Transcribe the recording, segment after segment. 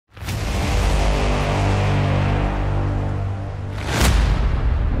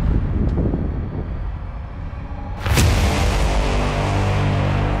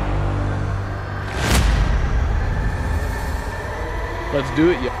do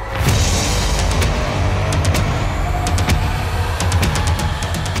it.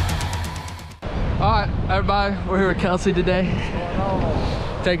 All right, everybody, we're here with Kelsey today,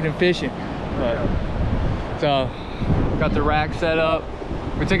 taking him fishing. So, got the rack set up.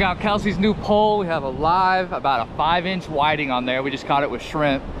 We took out Kelsey's new pole. We have a live, about a 5-inch whiting on there. We just caught it with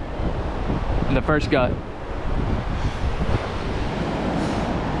shrimp in the first gut.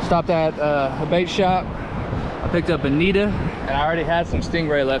 Stopped at a bait shop. I picked up Bonita, and I already had some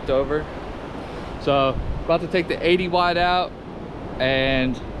stingray left over. So, about to take the 80 wide out,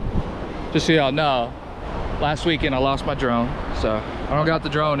 and just so y'all know, last weekend I lost my drone, so I don't got the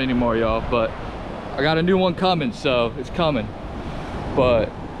drone anymore, y'all, but I got a new one coming, so it's coming. But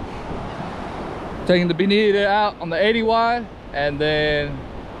taking the Bonita out on the 80 wide, and then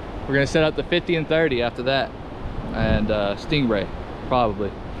we're gonna set up the 50 and 30 after that, and stingray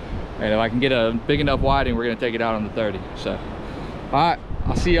probably. And if I can get a big enough whiting, we're gonna take it out on the 30. So, all right,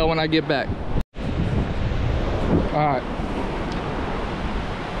 I'll see y'all when I get back. All right.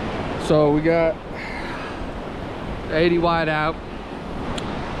 So we got 80 wide out.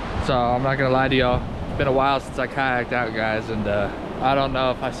 So I'm not gonna lie to y'all, it's been a while since I kayaked out, guys, and I don't know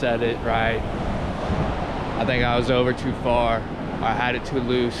if I said it right. I think I was over too far, or I had it too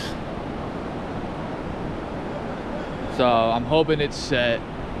loose. So I'm hoping it's set.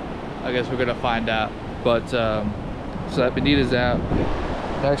 I guess we're gonna find out. But so that Bonita's out.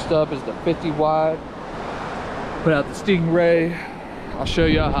 Next up is the 50 wide. Put out the Stingray. I'll show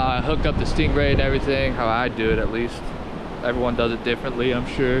you how I hook up the Stingray and everything, how I do it at least. Everyone does it differently, I'm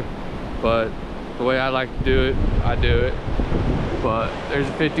sure. But the way I like to do it, I do it. But there's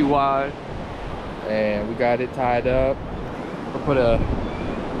a 50 wide, and we got it tied up. We'll put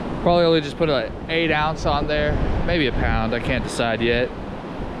probably only just put an 8 ounce on there, maybe a pound, I can't decide yet.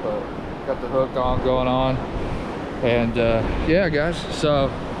 But got the hook going on. And yeah, guys, so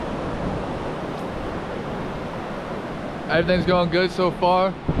everything's going good so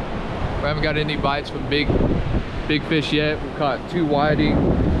far. We haven't got any bites from big fish yet. We caught 2 whiting.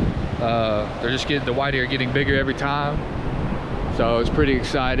 They're just getting, the whiting are getting bigger every time. So it's pretty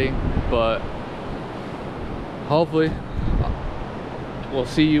exciting, but hopefully we'll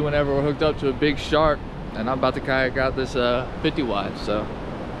see you whenever we're hooked up to a big shark. And I'm about to kayak out this 50 wide, so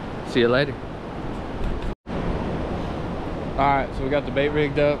see you later. All right, so we got the bait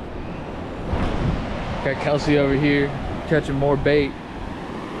rigged up. Got Kelsey over here catching more bait.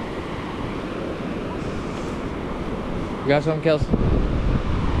 You got something, Kelsey?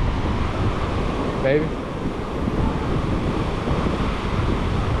 Baby?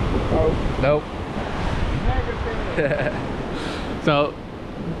 Oh, nope. So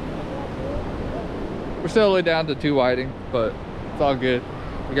we're still only down to 2 whiting, but it's all good.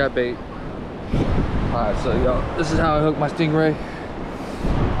 We got bait. All right, so y'all, this is how I hook my Stingray.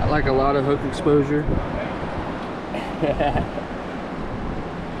 I like a lot of hook exposure.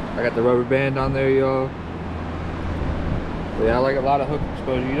 I got the rubber band on there, y'all. Yeah, I like a lot of hook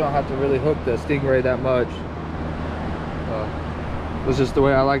exposure. You don't have to really hook the Stingray that much. It's just the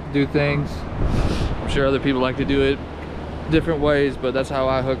way I like to do things. I'm sure other people like to do it different ways, but that's how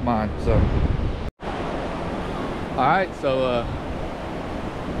I hook mine. So, all right, so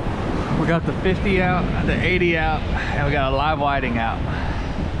we got the 50 out, the 80 out, and we got a live whiting out.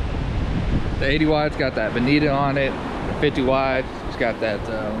 The 80 wide's got that Bonita on it. The 50 wide, it's got that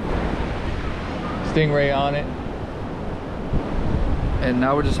Stingray on it. And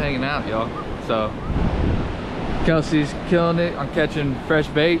now we're just hanging out, y'all. So Kelsey's killing it on catching fresh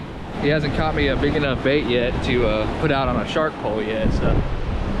bait. He hasn't caught me a big enough bait yet to put out on a shark pole yet, so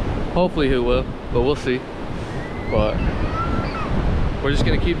hopefully he will, but we'll see. But we're just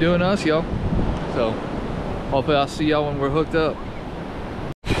gonna keep doing us, y'all. So hopefully I'll see y'all when we're hooked up.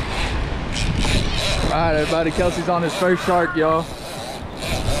 All right, everybody, Kelsey's on his first shark, y'all.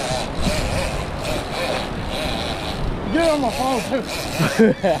 Get on my phone too.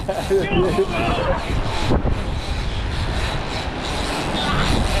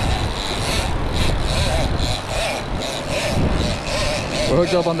 We're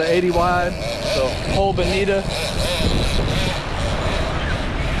hooked up on the 80 wide, so whole Bonita.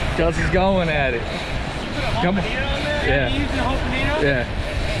 Kelsey's going at it. Come on. Yeah. You using the whole Bonita? Yeah.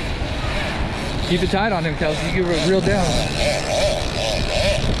 Keep it tight on him, Kelsey. You get real down.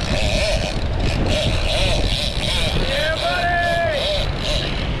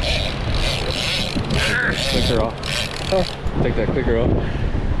 Clicker off. Oh, take that clicker off.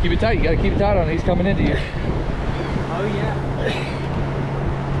 Keep it tight. You gotta keep it tight on him. He's coming into you. Oh yeah.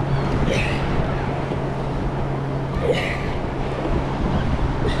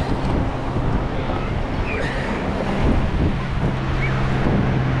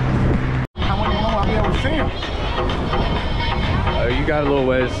 got a little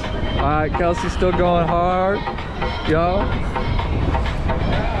ways. All right, Kelsey's still going hard, y'all.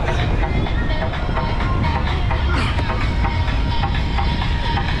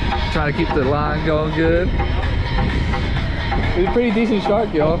 Trying to keep the line going good. He's a pretty decent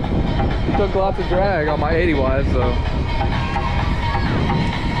shark, y'all. He took lots of drag on my 80 wide, so.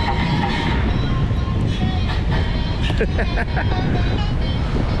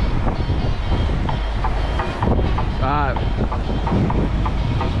 Alright.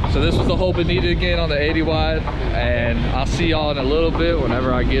 So this was the hole Bonita again on the 80 wide, and I'll see y'all in a little bit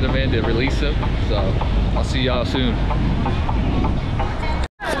whenever I get them in to release them. So I'll see y'all soon.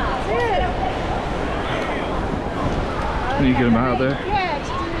 Can you get them out there?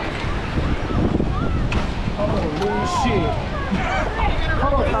 Holy shit.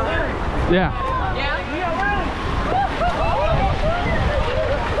 Yeah.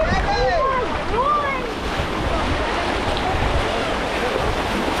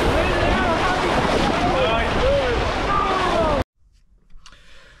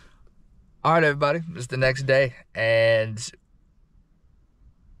 All right, everybody, it's the next day, and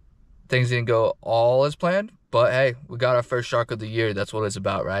things didn't go all as planned, but hey, we got our first shark of the year. That's what it's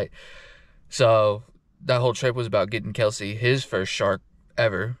about, right? So that whole trip was about getting Kelsey his first shark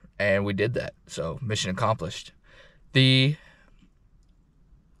ever, and we did that. So mission accomplished. The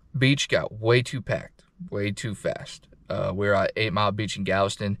beach got way too packed, way too fast. We were at 8 Mile Beach in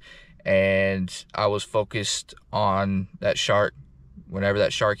Galveston, and I was focused on that shark. Whenever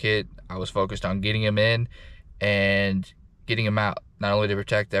that shark hit, I was focused on getting him in and getting him out, not only to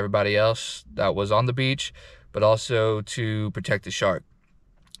protect everybody else that was on the beach, but also to protect the shark.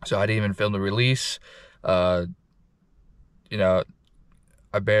 So I didn't even film the release. You know,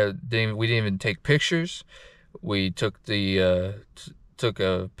 we didn't even take pictures. We took a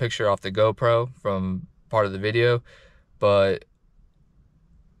picture off the GoPro from part of the video, but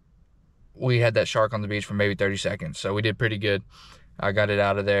we had that shark on the beach for maybe 30 seconds. So we did pretty good. I got it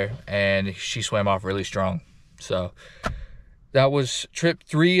out of there, and she swam off really strong. So that was trip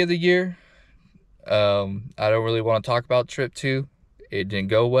 3 of the year. I don't really want to talk about trip 2. It didn't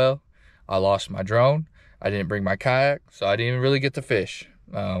go well. I lost my drone. I didn't bring my kayak, so I didn't even really get to fish.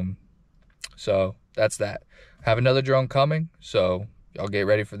 So that's that. I have another drone coming, so y'all get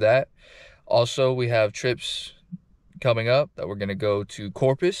ready for that. Also, we have trips coming up that we're going to go to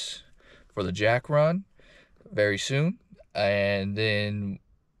Corpus for the Jack Run very soon. And then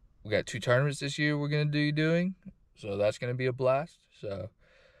we got 2 tournaments this year we're going to be doing. So that's going to be a blast. So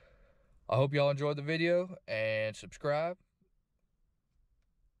I hope y'all enjoyed the video and subscribe.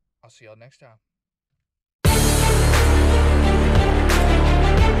 I'll see y'all next time.